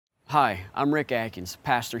Hi, I'm Rick Atkins,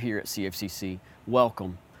 pastor here at CFCC.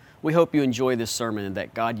 Welcome. We hope you enjoy this sermon and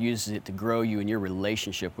that God uses it to grow you in your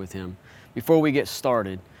relationship with Him. Before we get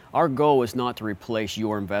started, our goal is not to replace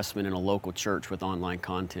your investment in a local church with online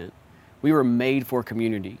content. We were made for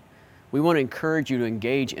community. We want to encourage you to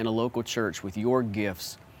engage in a local church with your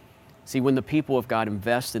gifts. See, when the people of God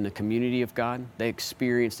invest in the community of God, they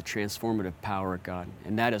experience the transformative power of God,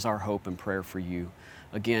 and that is our hope and prayer for you.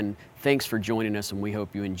 Again, thanks for joining us, and we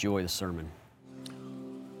hope you enjoy the sermon.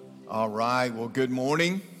 All right, well, good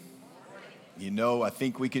morning. You know, I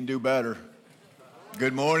think we can do better.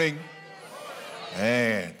 Good morning.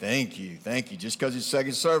 Man, thank you. Just because it's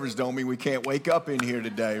second service don't mean we can't wake up in here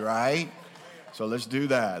today, right? So let's do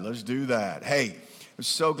that. Hey, I'm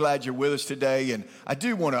so glad you're with us today, and I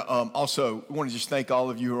do want to also just thank all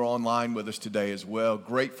of you who are online with us today as well.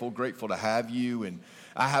 Grateful to have you, and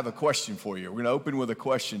I have a question for you. We're going to open with a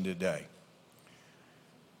question today.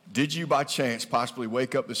 Did you by chance possibly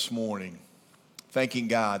wake up this morning thanking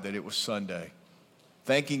God that it was Sunday?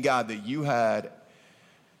 Thanking God that you had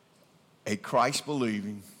a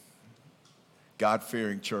Christ-believing,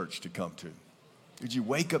 God-fearing church to come to? Did you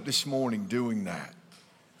wake up this morning doing that?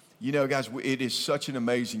 You know, guys, it is such an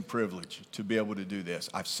amazing privilege to be able to do this.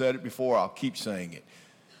 I've said it before, I'll keep saying it.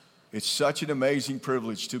 It's such an amazing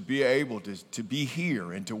privilege to be able to be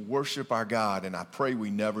here and to worship our God, and I pray we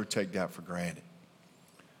never take that for granted.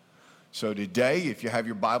 So today, if you have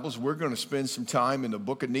your Bibles, we're going to spend some time in the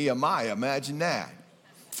book of Nehemiah. Imagine that.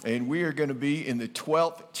 And we are going to be in the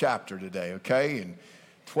 12th chapter today, okay? And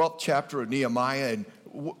 12th chapter of Nehemiah, and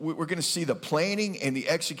we're going to see the planning and the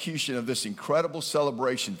execution of this incredible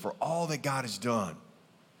celebration for all that God has done.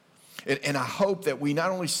 And I hope that we not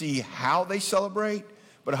only see how they celebrate,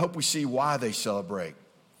 but I hope we see why they celebrate.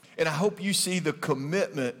 And I hope you see the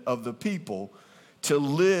commitment of the people to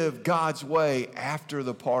live God's way after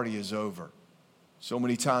the party is over. So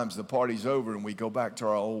many times the party's over and we go back to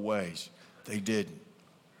our old ways. They didn't.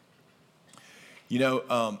 You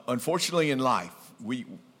know, unfortunately in life,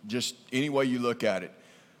 any way you look at it,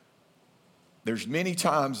 there's many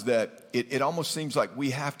times that it almost seems like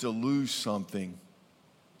we have to lose something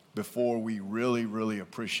before we really, really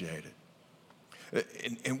appreciate it.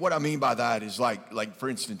 And what I mean by that is like for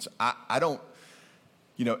instance, I don't,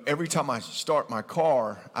 every time I start my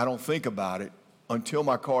car, I don't think about it until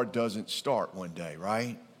my car doesn't start one day,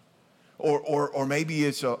 right? Or maybe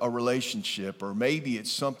it's a relationship, or maybe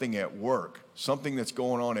it's something at work, something that's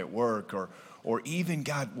going on at work, or even,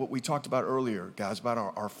 God, what we talked about earlier, guys, about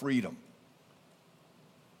our freedom.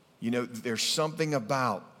 You know, there's something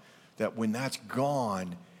about that when that's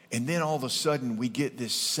gone, and then all of a sudden we get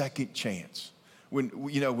this second chance. When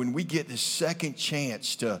we get this second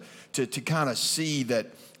chance to kind of see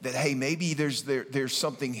that hey, maybe there's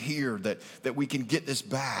something here that we can get this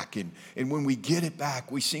back. And when we get it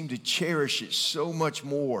back, we seem to cherish it so much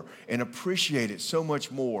more and appreciate it so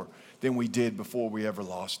much more than we did before we ever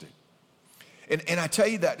lost it. And I tell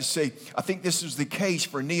you that to say, I think this is the case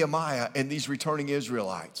for Nehemiah and these returning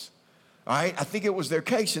Israelites. All right? I think it was their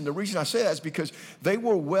case. And the reason I say that is because they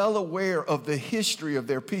were well aware of the history of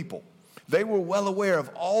their people. They were well aware of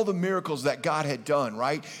all the miracles that God had done,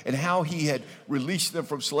 right? And how He had released them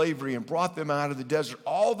from slavery and brought them out of the desert.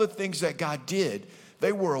 All the things that God did,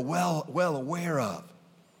 they were well aware of.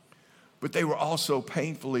 But they were also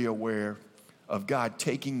painfully aware of God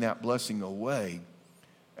taking that blessing away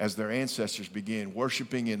as their ancestors began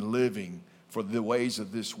worshiping and living for the ways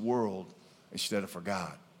of this world instead of for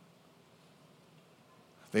God.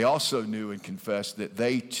 They also knew and confessed that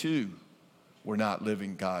they too were not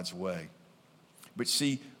living God's way. But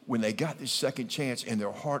see, when they got this second chance and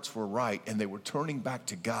their hearts were right and they were turning back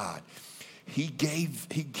to God, He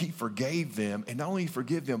forgave them, and not only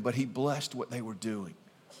forgive them, but He blessed what they were doing.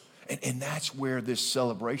 And that's where this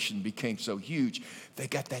celebration became so huge. They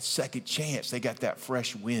got that second chance. They got that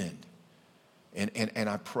fresh wind. And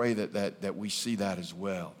I pray that we see that as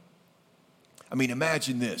well. I mean,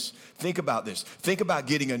 imagine this. Think about this. Think about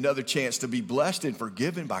getting another chance to be blessed and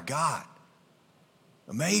forgiven by God.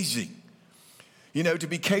 Amazing. You know, to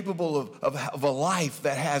be capable of a life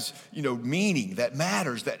that has, meaning, that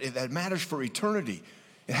matters for eternity.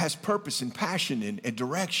 It has purpose and passion and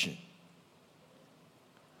direction.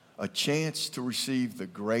 A chance to receive the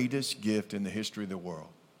greatest gift in the history of the world.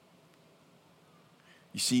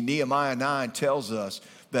 You see, Nehemiah 9 tells us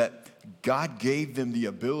that God gave them the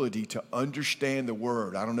ability to understand the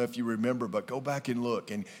word. I don't know if you remember, but go back and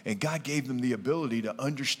look. And God gave them the ability to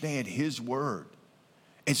understand His word.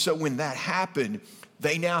 And so when that happened,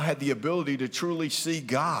 they now had the ability to truly see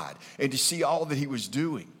God and to see all that He was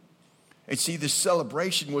doing. And see, this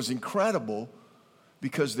celebration was incredible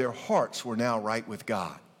because their hearts were now right with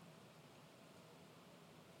God.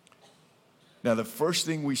 Now, the first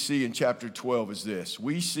thing we see in chapter 12 is this.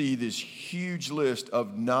 We see this huge list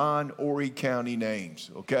of non-Horry County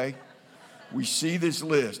names, okay? We see this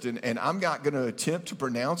list, and I'm not going to attempt to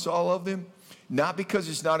pronounce all of them, not because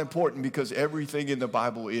it's not important, because everything in the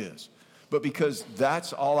Bible is, but because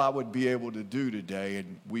that's all I would be able to do today,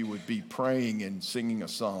 and we would be praying and singing a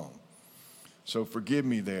song. So forgive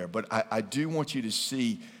me there, but I do want you to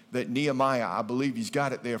see that Nehemiah, I believe he's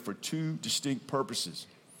got it there for two distinct purposes.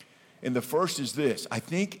 And the first is this. I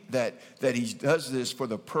think that he does this for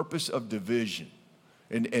the purpose of division.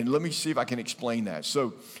 And let me see if I can explain that.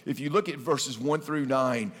 So if you look at verses 1 through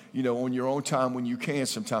 9, on your own time when you can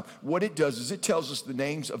sometime, what it does is it tells us the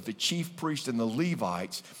names of the chief priests and the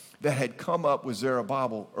Levites that had come up with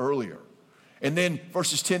Zerubbabel earlier. And then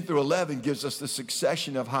verses 10 through 11 gives us the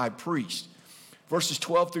succession of high priests. Verses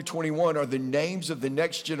 12 through 21 are the names of the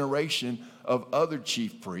next generation of other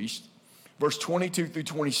chief priests. Verse 22 through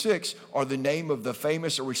 26 are the name of the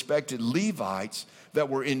famous or respected Levites that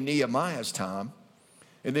were in Nehemiah's time.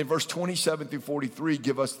 And then verse 27 through 43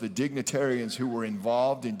 give us the dignitarians who were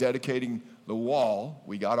involved in dedicating the wall.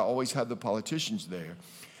 We got to always have the politicians there.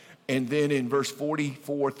 And then in verse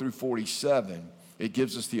 44 through 47, it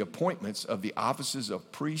gives us the appointments of the offices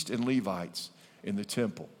of priests and Levites in the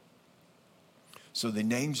temple. So the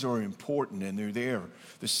names are important, and they're there.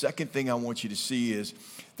 The second thing I want you to see is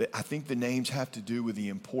that I think the names have to do with the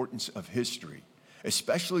importance of history,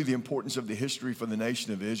 especially the importance of the history for the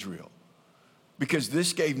nation of Israel. Because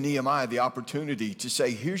this gave Nehemiah the opportunity to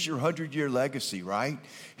say, here's your 100-year legacy, right?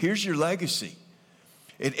 Here's your legacy.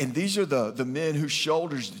 And these are the men whose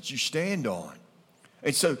shoulders that you stand on.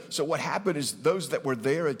 And so what happened is those that were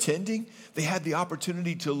there attending, they had the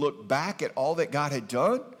opportunity to look back at all that God had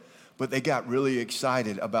done, but they got really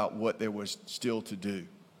excited about what there was still to do.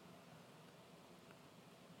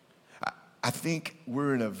 I think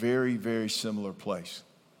we're in a very, very similar place.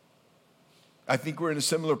 I think we're in a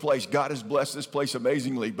similar place. God has blessed this place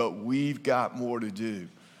amazingly, but we've got more to do,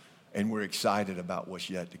 and we're excited about what's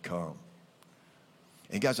yet to come.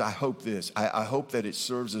 And guys, I hope this. I hope that it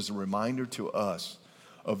serves as a reminder to us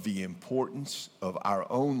of the importance of our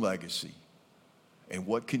own legacy and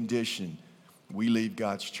what condition we leave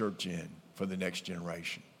God's church in for the next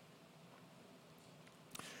generation.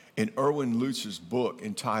 In Erwin Lutz's book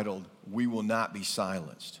entitled, "We Will Not Be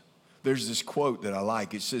Silenced," there's this quote that I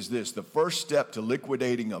like. It says this: "The first step to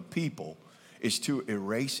liquidating a people is to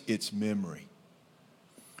erase its memory."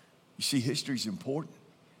 You see, history is important.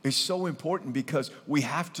 It's so important because we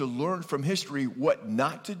have to learn from history what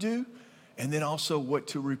not to do and then also what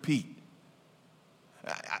to repeat.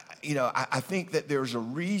 I think that there's a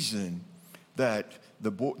reason that the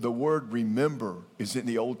word remember is in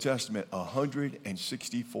the Old Testament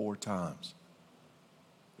 164 times.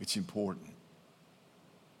 It's important.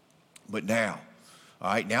 But now,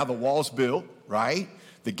 all right, now the wall's built, right?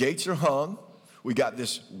 The gates are hung. We got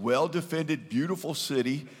this well-defended, beautiful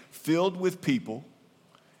city filled with people.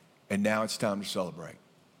 And now it's time to celebrate.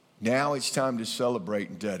 Now it's time to celebrate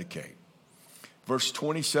and dedicate. Verse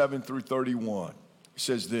 27 through 31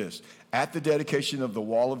 says this: "At the dedication of the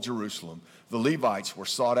wall of Jerusalem, the Levites were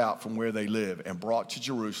sought out from where they live and brought to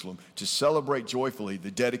Jerusalem to celebrate joyfully the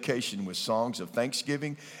dedication with songs of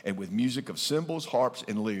thanksgiving and with music of cymbals, harps,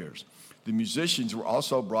 and lyres. The musicians were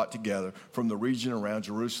also brought together from the region around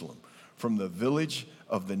Jerusalem, from the village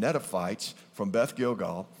of the Netophites, from Beth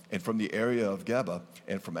Gilgal, and from the area of Geba,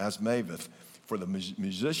 and from Asmaveth, for the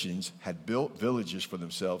musicians had built villages for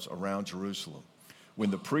themselves around Jerusalem.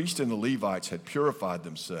 When the priests and the Levites had purified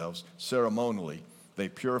themselves ceremonially, they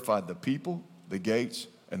purified the people, the gates,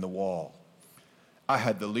 and the wall. I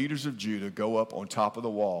had the leaders of Judah go up on top of the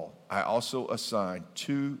wall. I also assigned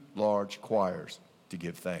 2 large choirs to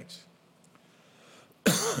give thanks."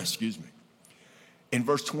 Excuse me. In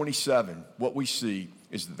verse 27, what we see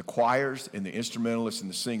is that the choirs and the instrumentalists and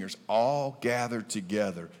the singers all gathered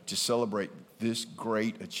together to celebrate this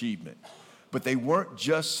great achievement. But they weren't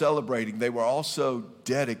just celebrating, they were also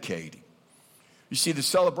dedicating. You see, the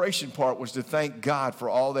celebration part was to thank God for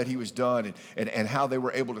all that he was done and how they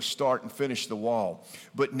were able to start and finish the wall.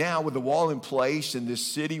 But now with the wall in place and this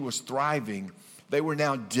city was thriving, they were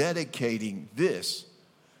now dedicating this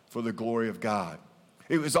for the glory of God.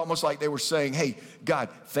 It was almost like they were saying, hey, God,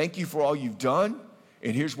 thank you for all you've done,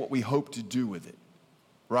 and here's what we hope to do with it,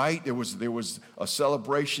 right? There was a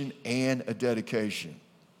celebration and a dedication.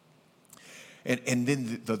 And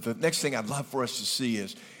then the next thing I'd love for us to see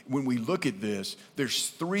is when we look at this, there's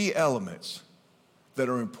 3 elements that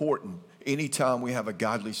are important anytime we have a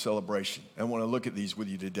godly celebration. I want to look at these with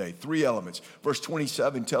you today. 3 elements. Verse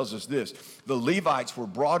 27 tells us this: the Levites were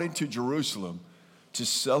brought into Jerusalem to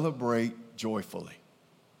celebrate joyfully.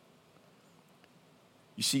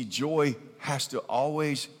 You see, joy has to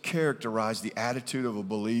always characterize the attitude of a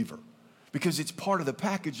believer because it's part of the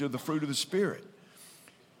package of the fruit of the Spirit.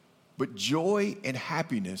 But joy and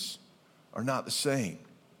happiness are not the same.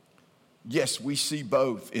 Yes, we see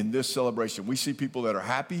both in this celebration. We see people that are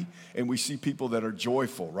happy and we see people that are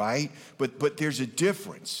joyful, right? But there's a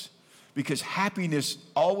difference because happiness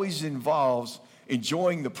always involves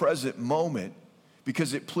enjoying the present moment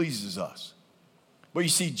because it pleases us. But you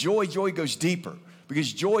see, joy goes deeper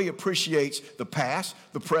because joy appreciates the past,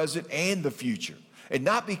 the present, and the future. And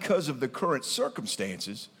not because of the current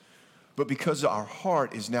circumstances, but because our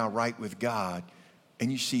heart is now right with God.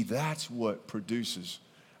 And you see, that's what produces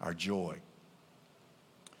our joy.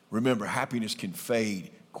 Remember, happiness can fade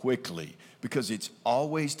quickly because it's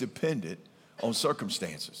always dependent on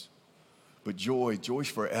circumstances. But joy's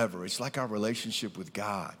forever. It's like our relationship with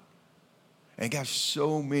God. And guys,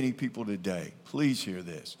 so many people today, please hear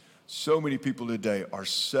this, so many people today are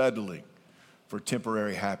settling for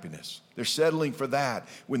temporary happiness. They're settling for that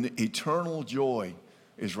when the eternal joy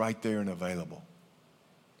is right there and available.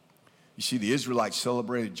 You see, the Israelites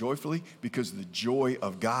celebrated joyfully because the joy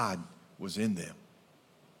of God was in them.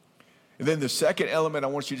 And then the second element I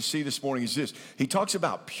want you to see this morning is this. He talks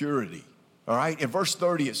about purity, all right? In verse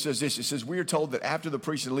 30, it says this. It says, we are told that after the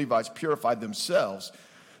priests and Levites purified themselves,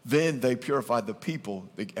 then they purified the people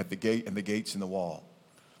at the gate and the gates and the wall.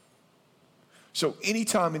 So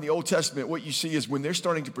anytime in the Old Testament, what you see is when they're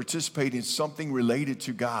starting to participate in something related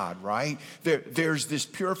to God, right? There's this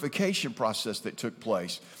purification process that took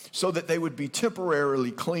place so that they would be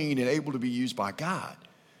temporarily clean and able to be used by God.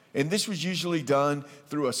 And this was usually done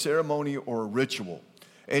through a ceremony or a ritual.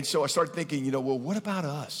 And so I started thinking, well, what about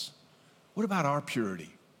us? What about our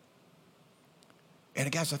purity? And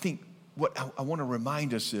guys, I think what I want to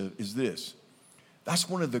remind us is this. That's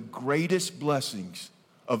one of the greatest blessings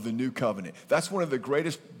of the new covenant. That's one of the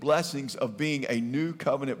greatest blessings of being a new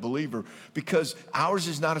covenant believer because ours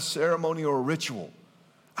is not a ceremony or a ritual.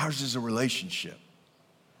 Ours is a relationship.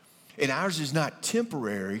 And ours is not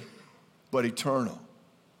temporary, but eternal.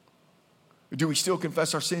 Do we still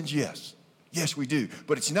confess our sins? Yes. Yes, we do.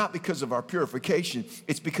 But it's not because of our purification.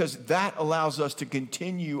 It's because that allows us to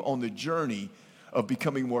continue on the journey of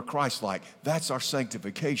becoming more Christ-like. That's our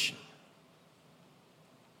sanctification.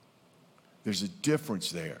 There's a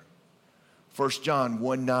difference there. 1 John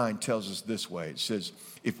 1:9 tells us this way. It says,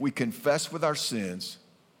 if we confess with our sins,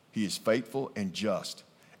 he is faithful and just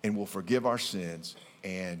and will forgive our sins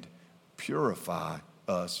and purify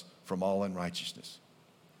us from all unrighteousness.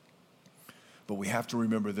 But we have to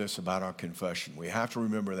remember this about our confession. We have to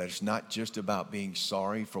remember that it's not just about being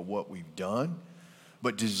sorry for what we've done,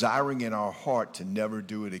 but desiring in our heart to never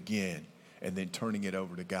do it again and then turning it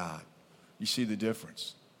over to God. You see the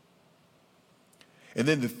difference? And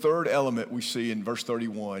then the third element we see in verse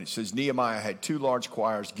 31, it says Nehemiah had 2 large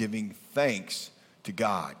choirs giving thanks to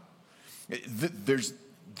God. There's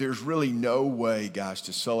really no way, guys,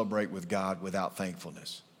 to celebrate with God without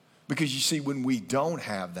thankfulness. Because you see, when we don't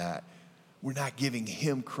have that, we're not giving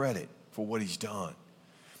him credit for what he's done.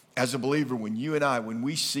 As a believer, when you and I, when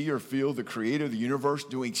we see or feel the creator of the universe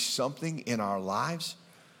doing something in our lives,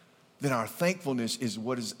 then our thankfulness is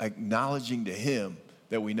what is acknowledging to him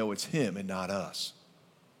that we know it's him and not us.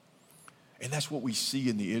 And that's what we see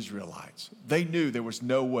in the Israelites. They knew there was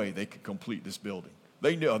no way they could complete this building.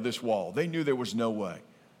 They knew this wall. They knew there was no way.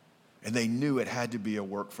 And they knew it had to be a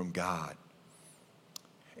work from God.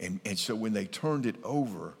 And so when they turned it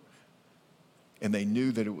over and they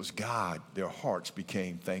knew that it was God, their hearts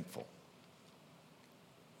became thankful.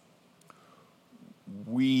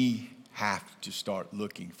 We have to start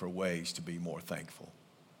looking for ways to be more thankful.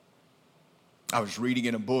 I was reading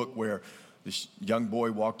in a book where this young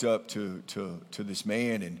boy walked up to this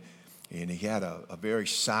man and he had a very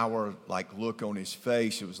sour look on his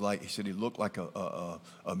face. It was like, he said he looked like a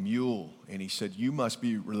mule. And he said, you must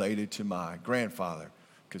be related to my grandfather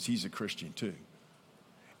because he's a Christian too.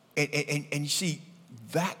 And you see,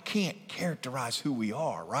 that can't characterize who we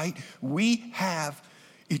are, right? We have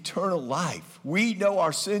eternal life. We know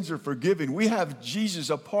our sins are forgiven. We have Jesus,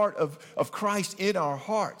 a part of Christ in our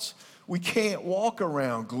hearts. We can't walk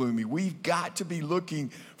around gloomy. We've got to be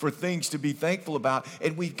looking for things to be thankful about,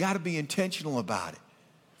 and we've got to be intentional about it.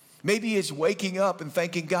 Maybe it's waking up and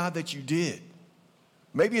thanking God that you did.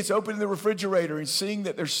 Maybe it's opening the refrigerator and seeing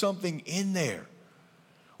that there's something in there.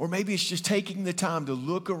 Or maybe it's just taking the time to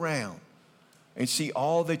look around and see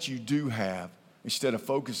all that you do have instead of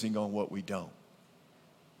focusing on what we don't.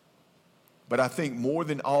 But I think more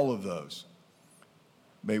than all of those,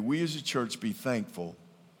 may we as a church be thankful,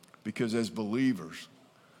 because as believers,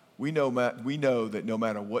 we know that no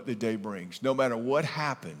matter what the day brings, no matter what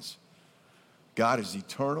happens, God is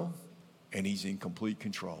eternal and he's in complete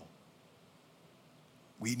control.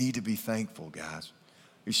 We need to be thankful, guys.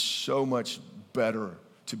 It's so much better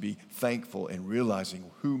to be thankful and realizing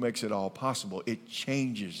who makes it all possible. It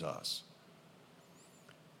changes us.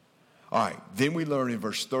 All right, then we learn in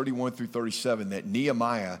verse 31 through 37 that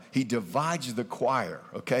Nehemiah, he divides the choir,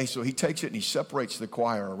 okay? So he takes it and he separates the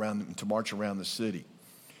choir around to march around the city.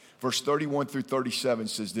 Verse 31 through 37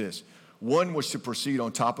 says this: one was to proceed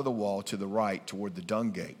on top of the wall to the right toward the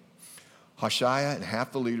dung gate. Hoshea and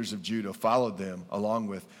half the leaders of Judah followed them, along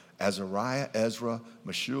with Azariah, Ezra,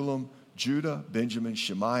 Meshullam, Judah, Benjamin,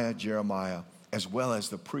 Shemaiah, Jeremiah, as well as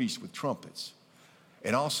the priests with trumpets.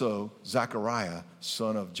 And also Zechariah,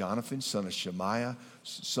 son of Jonathan, son of Shemaiah,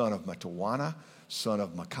 son of Matawana, son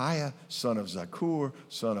of Micaiah, son of Zakur,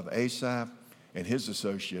 son of Asaph, and his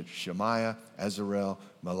associates Shemaiah, Azarel,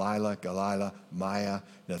 Malila, Galila, Maiah,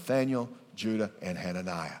 Nathaniel, Judah, and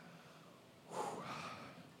Hananiah.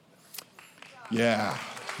 Yeah.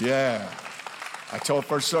 I told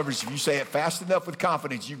first service, if you say it fast enough with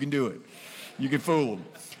confidence, you can do it. You can fool them.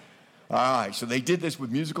 All right, so they did this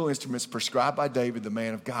with musical instruments prescribed by David, the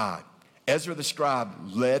man of God. Ezra the scribe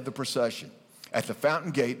led the procession. At the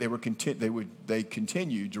fountain gate, they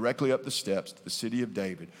continued directly up the steps to the city of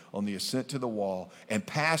David on the ascent to the wall and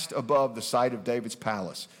passed above the site of David's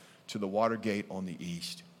palace to the water gate on the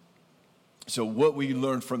east. So what we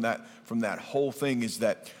learned from that whole thing is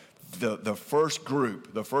that the first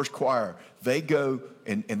group, the first choir, they go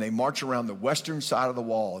and they march around the western side of the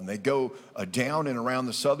wall, and they go down and around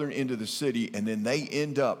the southern end of the city, and then they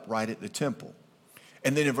end up right at the temple.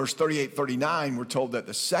 And then in verse 38, 39, we're told that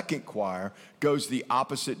the second choir goes the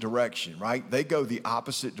opposite direction, right? They go the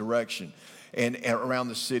opposite direction and around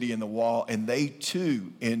the city and the wall, and they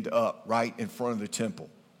too end up right in front of the temple.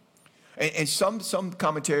 And some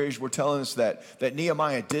commentaries were telling us that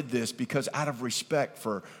Nehemiah did this because out of respect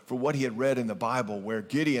for what he had read in the Bible, where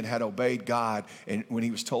Gideon had obeyed God and when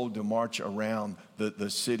he was told to march around the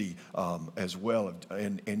city as well.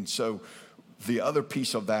 And so the other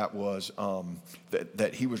piece of that was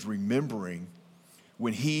that he was remembering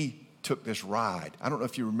when he took this ride. I don't know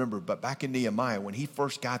if you remember, but back in Nehemiah, when he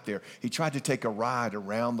first got there, he tried to take a ride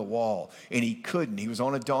around the wall, and he couldn't. He was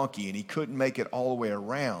on a donkey, and he couldn't make it all the way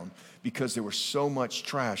around because there was so much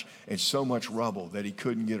trash and so much rubble that he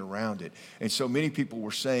couldn't get around it. And so many people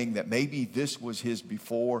were saying that maybe this was his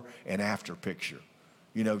before and after picture.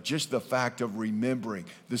 You know, just the fact of remembering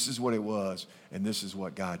this is what it was and this is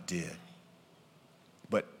what God did.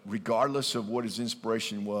 But regardless of what his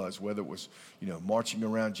inspiration was, whether it was, marching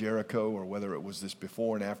around Jericho or whether it was this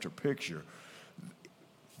before and after picture,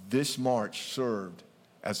 this march served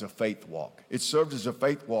as a faith walk. It served as a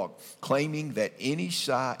faith walk, claiming that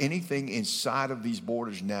anything inside of these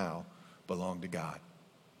borders now belonged to God.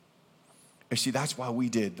 And see, that's why we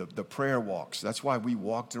did the prayer walks. That's why we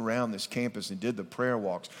walked around this campus and did the prayer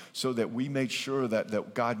walks, so that we made sure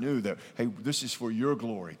that God knew that, hey, this is for your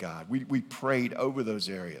glory, God. We prayed over those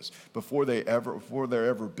areas before they're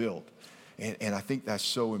ever built. And I think that's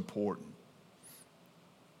so important.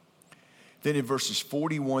 Then in verses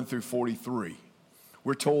 41 through 43,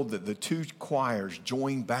 we're told that the two choirs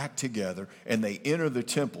join back together and they enter the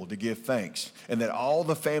temple to give thanks, and that all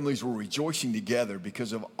the families were rejoicing together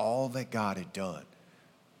because of all that God had done.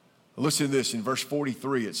 Listen to this. In verse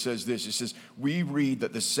 43, it says this. It says, we read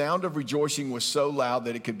that the sound of rejoicing was so loud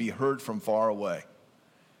that it could be heard from far away.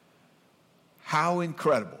 How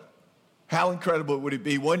incredible. How incredible would it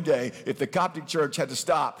be one day if the Coptic church had to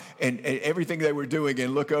stop and everything they were doing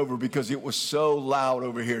and look over because it was so loud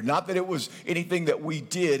over here. Not that it was anything that we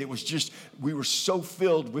did. It was just we were so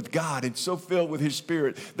filled with God and so filled with his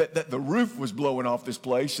Spirit that the roof was blowing off this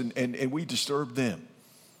place and we disturbed them.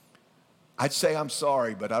 I'd say I'm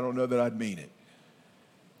sorry, but I don't know that I'd mean it.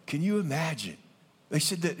 Can you imagine? They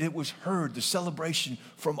said that it was heard, the celebration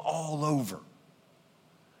from all over.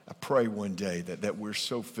 I pray one day that we're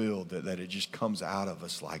so filled that it just comes out of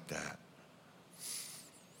us like that.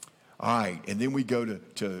 All right, and then we go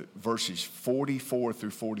to verses 44 through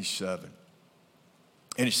 47.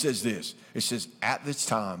 And it says this. It says, at this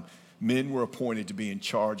time, men were appointed to be in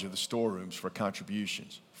charge of the storerooms for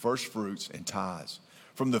contributions, first fruits, and tithes.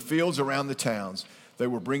 From the fields around the towns, they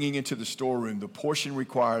were bringing into the storeroom the portion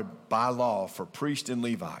required by law for priests and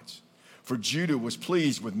Levites. For Judah was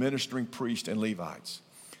pleased with ministering priests and Levites.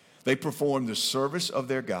 They performed the service of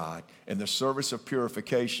their God and the service of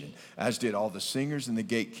purification, as did all the singers and the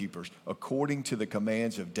gatekeepers, according to the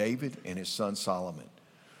commands of David and his son Solomon.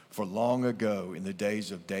 For long ago, in the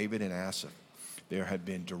days of David and Asaph, there had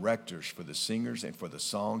been directors for the singers and for the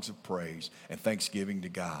songs of praise and thanksgiving to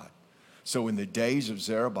God. So in the days of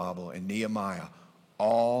Zerubbabel and Nehemiah,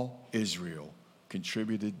 all Israel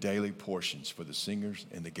contributed daily portions for the singers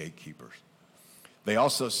and the gatekeepers. They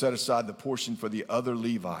also set aside the portion for the other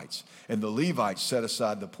Levites, and the Levites set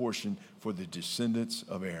aside the portion for the descendants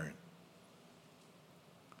of Aaron.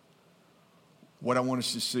 What I want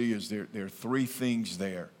us to see is there are three things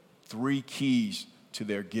there, three keys to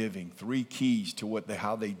their giving, three keys to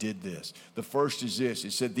how they did this. The first is this.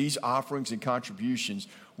 It said these offerings and contributions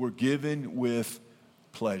were given with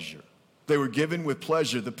pleasure. They were given with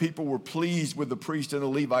pleasure. The people were pleased with the priests and the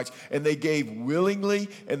Levites, and they gave willingly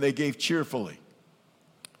and they gave cheerfully.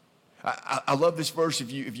 I love this verse.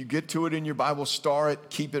 If you get to it in your Bible, star it,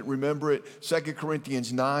 keep it, remember it. 2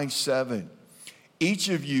 Corinthians 9:7. Each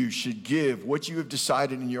of you should give what you have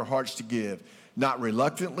decided in your hearts to give, not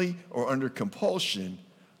reluctantly or under compulsion,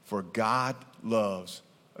 for God loves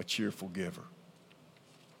a cheerful giver.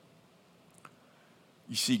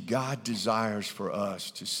 You see, God desires for us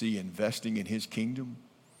to see investing in his kingdom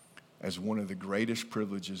as one of the greatest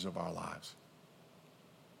privileges of our lives.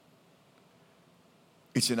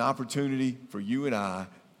 It's an opportunity for you and I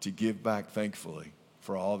to give back thankfully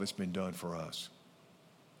for all that's been done for us.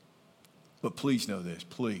 But please know this,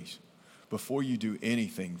 please. Before you do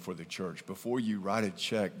anything for the church, before you write a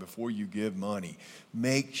check, before you give money,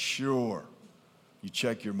 make sure you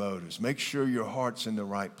check your motives. Make sure your heart's in the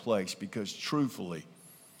right place, because truthfully,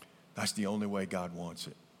 that's the only way God wants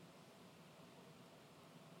it.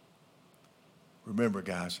 Remember,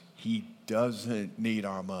 guys, he doesn't need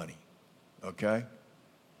our money, okay?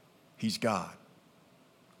 He's God.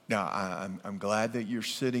 Now, I'm glad that you're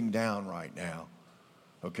sitting down right now,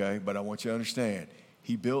 okay? But I want you to understand,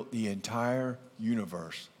 he built the entire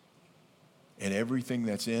universe and everything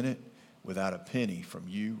that's in it without a penny from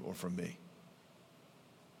you or from me.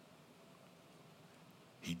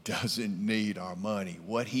 He doesn't need our money.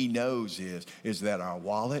 What he knows is that our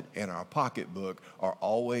wallet and our pocketbook are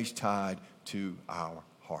always tied to our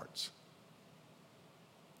hearts.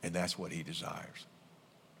 And that's what he desires.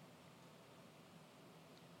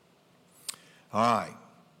 All right.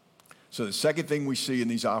 So the second thing we see in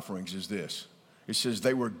these offerings is this. It says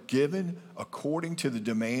they were given according to the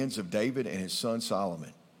demands of David and his son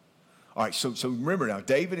Solomon. All right, so remember now,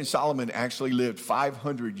 David and Solomon actually lived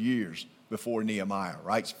 500 years before Nehemiah,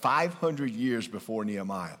 right? 500 years before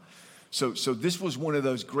Nehemiah. So this was one of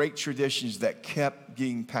those great traditions that kept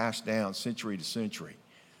being passed down century to century.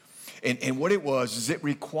 And what it was is it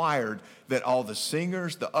required that all the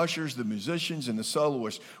singers, the ushers, the musicians, and the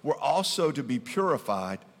soloists were also to be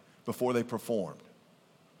purified before they performed.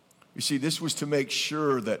 You see, this was to make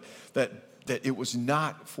sure that it was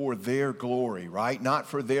not for their glory, right? Not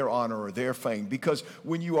for their honor or their fame. Because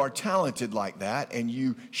when you are talented like that and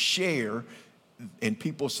you share and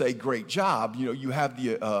people say, great job, you have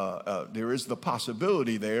there is the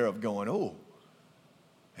possibility there of going, oh.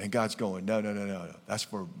 And God's going, no. That's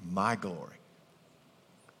for my glory.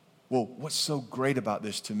 Well, what's so great about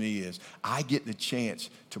this to me is I get the chance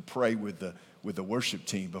to pray with the worship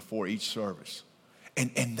team before each service.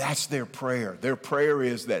 And that's their prayer. Their prayer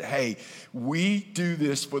is that, hey, we do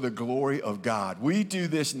this for the glory of God. We do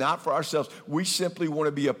this not for ourselves. We simply want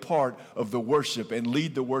to be a part of the worship and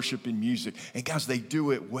lead the worship in music. And guys, they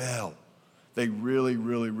do it well. They really,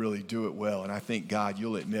 really, really do it well. And I think God,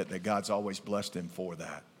 you'll admit that God's always blessed them for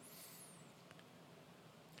that.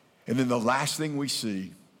 And then the last thing we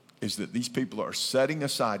see is that these people are setting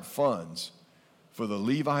aside funds for the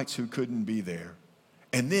Levites who couldn't be there.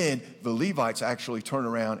 And then the Levites actually turn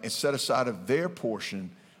around and set aside of their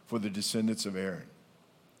portion for the descendants of Aaron.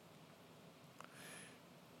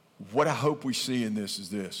 What I hope we see in this is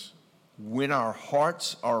this. When our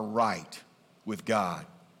hearts are right with God,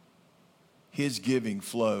 his giving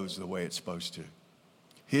flows the way it's supposed to.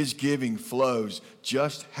 His giving flows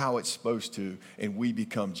just how it's supposed to, and we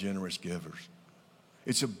become generous givers.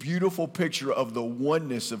 It's a beautiful picture of the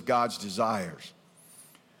oneness of God's desires.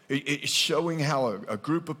 It's showing how a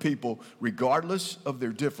group of people, regardless of their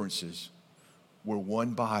differences, were one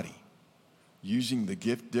body, using the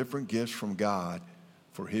different gifts from God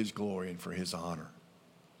for his glory and for his honor.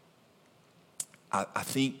 I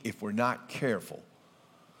think if we're not careful,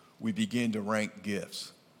 we begin to rank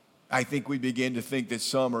gifts. I think we begin to think that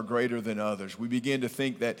some are greater than others. We begin to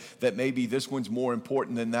think that maybe this one's more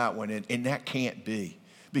important than that one, and that can't be.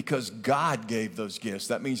 because God gave those gifts.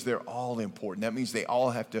 That means they're all important. That means they all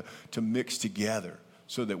have to mix together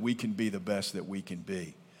so that we can be the best that we can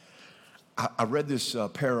be. I read this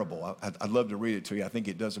parable. I'd love to read it to you. I think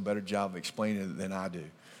it does a better job of explaining it than I do.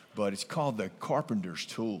 But it's called The Carpenter's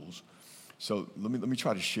Tools. So let me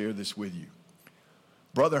try to share this with you.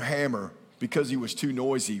 Brother Hammer, because he was too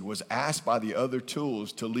noisy, was asked by the other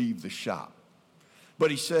tools to leave the shop. But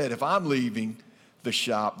he said, if I'm leaving the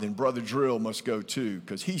shop, then Brother Drill must go too,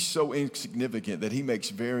 because he's so insignificant that he makes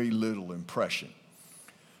very little impression.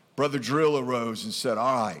 Brother Drill arose and said,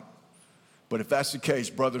 all right, but if that's the case,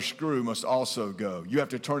 Brother Screw must also go. You have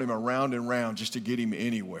to turn him around and round just to get him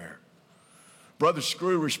anywhere. Brother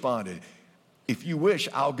Screw responded, if you wish,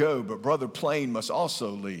 I'll go, but Brother Plain must also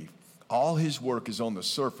leave. All his work is on the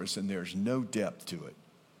surface and there's no depth to it.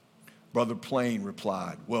 Brother Plain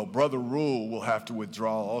replied, well, Brother Rule will have to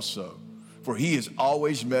withdraw also, for he is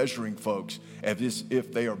always measuring folks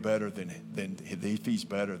if they are better than if he's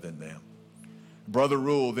better than them. Brother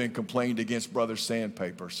Rule then complained against Brother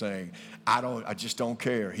Sandpaper, saying, I just don't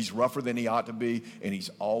care. He's rougher than he ought to be, and he's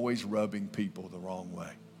always rubbing people the wrong way.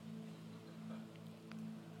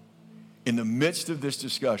 In the midst of this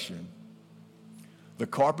discussion, the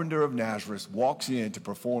carpenter of Nazareth walks in to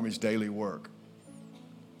perform his daily work.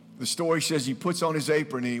 The story says he puts on his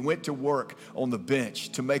apron and he went to work on the bench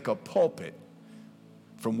to make a pulpit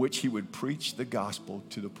from which he would preach the gospel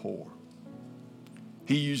to the poor.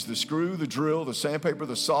 He used the screw, the drill, the sandpaper,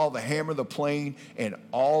 the saw, the hammer, the plane, and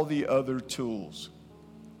all the other tools.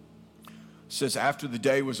 It says after the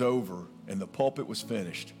day was over and the pulpit was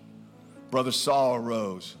finished, Brother Saul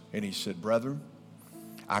arose and he said, brethren,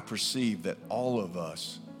 I perceive that all of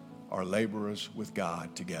us are laborers with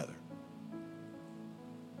God together.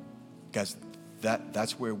 Guys,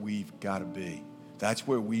 that's where we've got to be. That's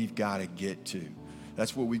where we've got to get to.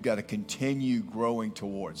 That's where we've got to continue growing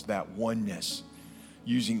towards, that oneness,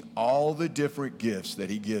 using all the different gifts that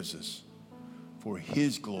he gives us for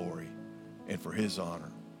his glory and for his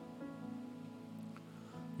honor.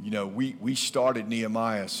 You know, we started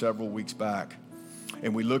Nehemiah several weeks back,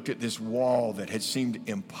 and we looked at this wall that had seemed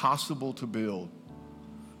impossible to build,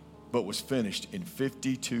 but was finished in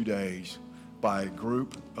 52 days by a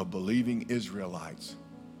group of believing Israelites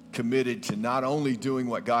committed to not only doing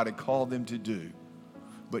what God had called them to do,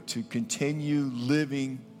 but to continue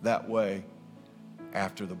living that way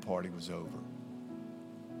after the party was over.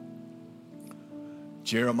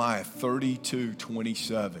 Jeremiah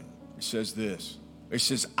 32:27, it says this. It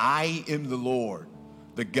says, I am the Lord,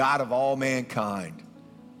 the God of all mankind.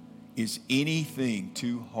 Is anything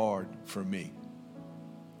too hard for me?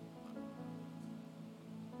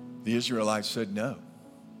 The Israelites said, no,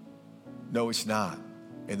 it's not.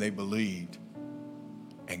 And they believed,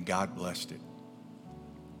 and God blessed it.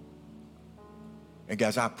 And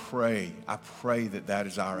guys, I pray that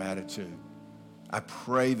is our attitude. I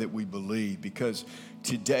pray that we believe, because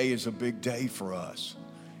today is a big day for us.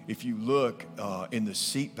 If you look in the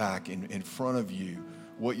seat back in front of you,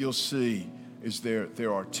 what you'll see is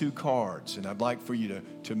there are two cards, and I'd like for you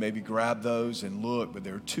to maybe grab those and look, but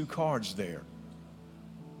there are two cards there.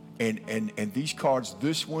 And these cards,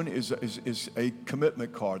 this one is a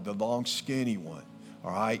commitment card, the long skinny one,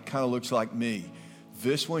 all right? Kind of looks like me.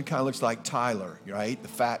 This one kind of looks like Tyler, right?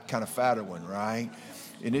 The kind of fatter one, right?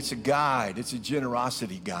 And it's a guide. It's a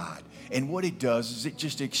generosity guide. And what it does is it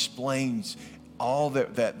just explains all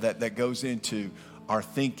that goes into our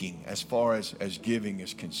thinking as far as giving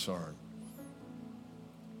is concerned.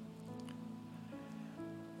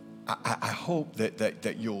 I hope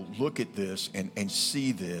that you'll look at this and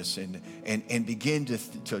see this and begin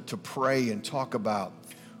to pray and talk about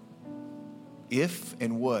if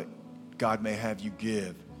and what God may have you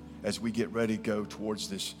give as we get ready to go towards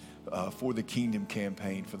this For the Kingdom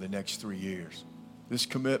campaign for the next 3 years. This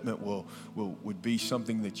commitment would be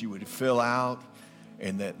something that you would fill out,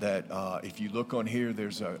 and that if you look on here,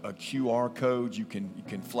 there's a QR code you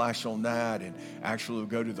can flash on that, and actually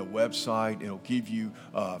go to the website. It'll give you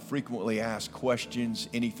frequently asked questions,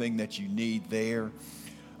 anything that you need there.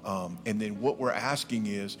 And then what we're asking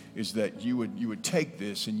is that you would take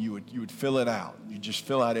this and you would fill it out. You just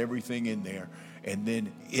fill out everything in there. And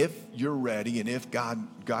then if you're ready, and if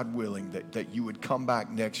God willing, that you would come back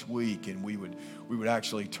next week, and we would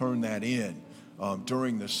actually turn that in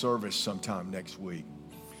during the service sometime next week.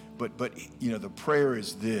 But you know, the prayer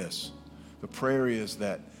is this. The prayer is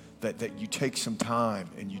that you take some time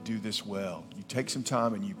and you do this well. You take some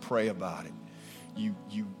time and you pray about it. You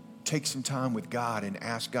take some time with God and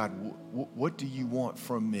ask God, what do you want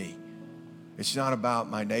from me? It's not about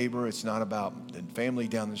my neighbor. It's not about the family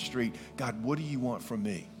down the street. God, what do you want from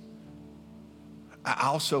me? I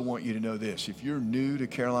also want you to know this. If you're new to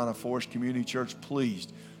Carolina Forest Community Church, please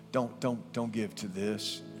don't give to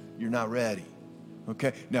this. You're not ready.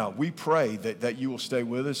 Okay? Now, we pray that you will stay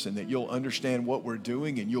with us and that you'll understand what we're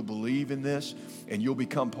doing and you'll believe in this and you'll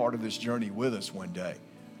become part of this journey with us one day.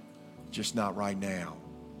 Just not right now.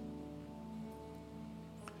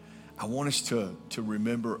 I want us to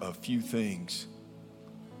remember a few things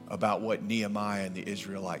about what Nehemiah and the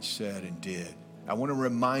Israelites said and did. I want to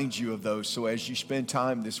remind you of those, so as you spend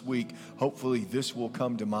time this week, hopefully this will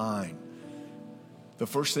come to mind. The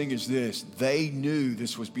first thing is this: they knew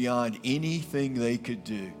this was beyond anything they could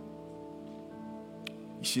do.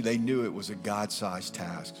 You see, they knew it was a God-sized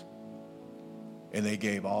task, and they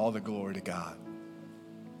gave all the glory to God.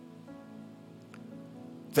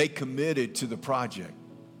 They committed to the project.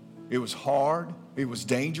 It was hard, it was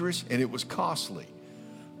dangerous, and it was costly,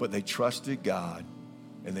 but they trusted God,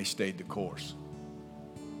 and they stayed the course.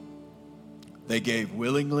 They gave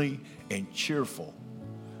willingly and cheerful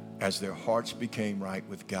as their hearts became right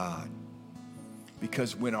with God.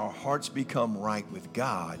 Because when our hearts become right with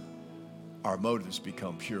God, our motives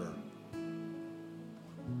become pure.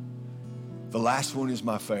 The last one is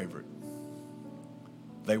my favorite.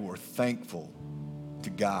 They were thankful to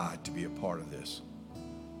God to be a part of this.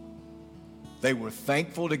 They were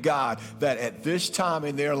thankful to God that at this time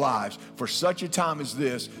in their lives, for such a time as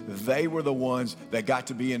this, they were the ones that got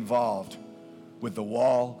to be involved with the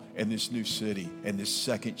wall and this new city and this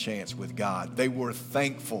second chance with God. They were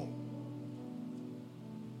thankful.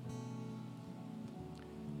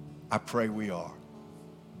 I pray we are.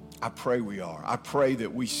 I pray we are. I pray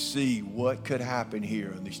that we see what could happen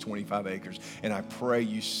here on these 25 acres. And I pray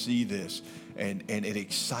you see this and it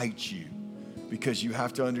excites you, because you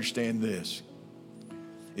have to understand this.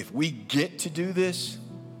 If we get to do this,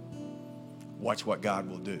 watch what God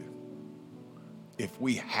will do. If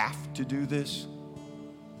we have to do this,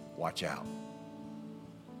 watch out.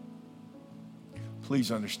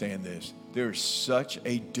 Please understand this. There is such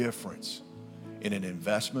a difference in an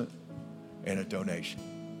investment and a donation.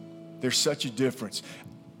 There's such a difference.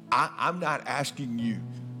 I'm not asking you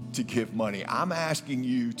to give money. I'm asking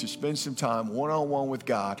you to spend some time one-on-one with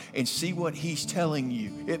God and see what He's telling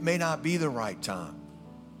you. It may not be the right time.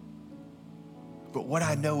 But what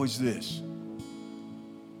I know is this.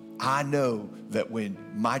 I know that when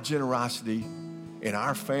my generosity in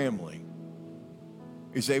our family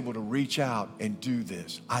is able to reach out and do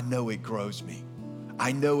this, I know it grows me.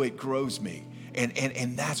 I know it grows me.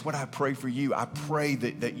 And that's what I pray for you. I pray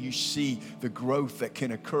that you see the growth that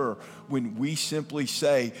can occur when we simply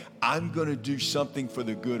say, I'm going to do something for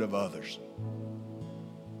the good of others.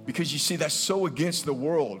 Because you see, that's so against the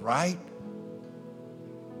world, right?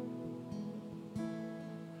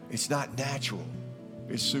 It's not natural.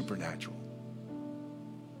 It's supernatural.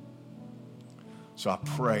 So I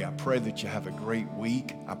pray that you have a great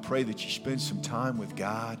week. I pray that you spend some time with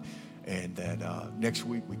God, and that next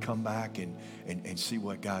week we come back and see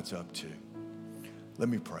what God's up to. Let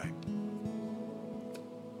me pray.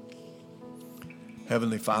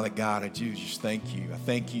 Heavenly Father, God, I do just thank you. I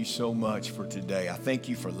thank you so much for today. I thank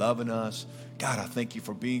you for loving us. God, I thank you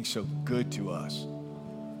for being so good to us.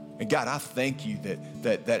 And God, I thank you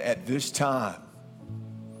that at this time,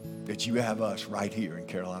 that you have us right here in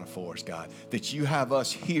Carolina Forest, God. That you have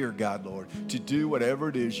us here, God, Lord, to do whatever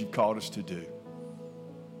it is you've called us to do.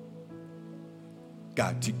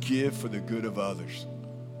 God, to give for the good of others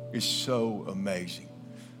is so amazing,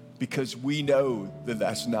 because we know that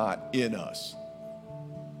that's not in us.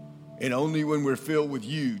 And only when we're filled with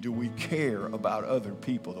you do we care about other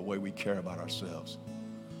people the way we care about ourselves.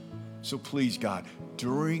 So please, God,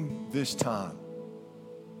 during this time,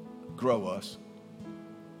 grow us.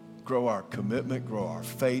 Grow our commitment, grow our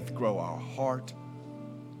faith, grow our heart,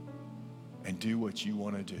 and do what you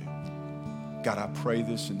want to do. God, I pray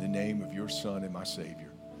this in the name of your Son and my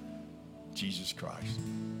Savior, Jesus Christ.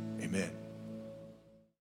 Amen.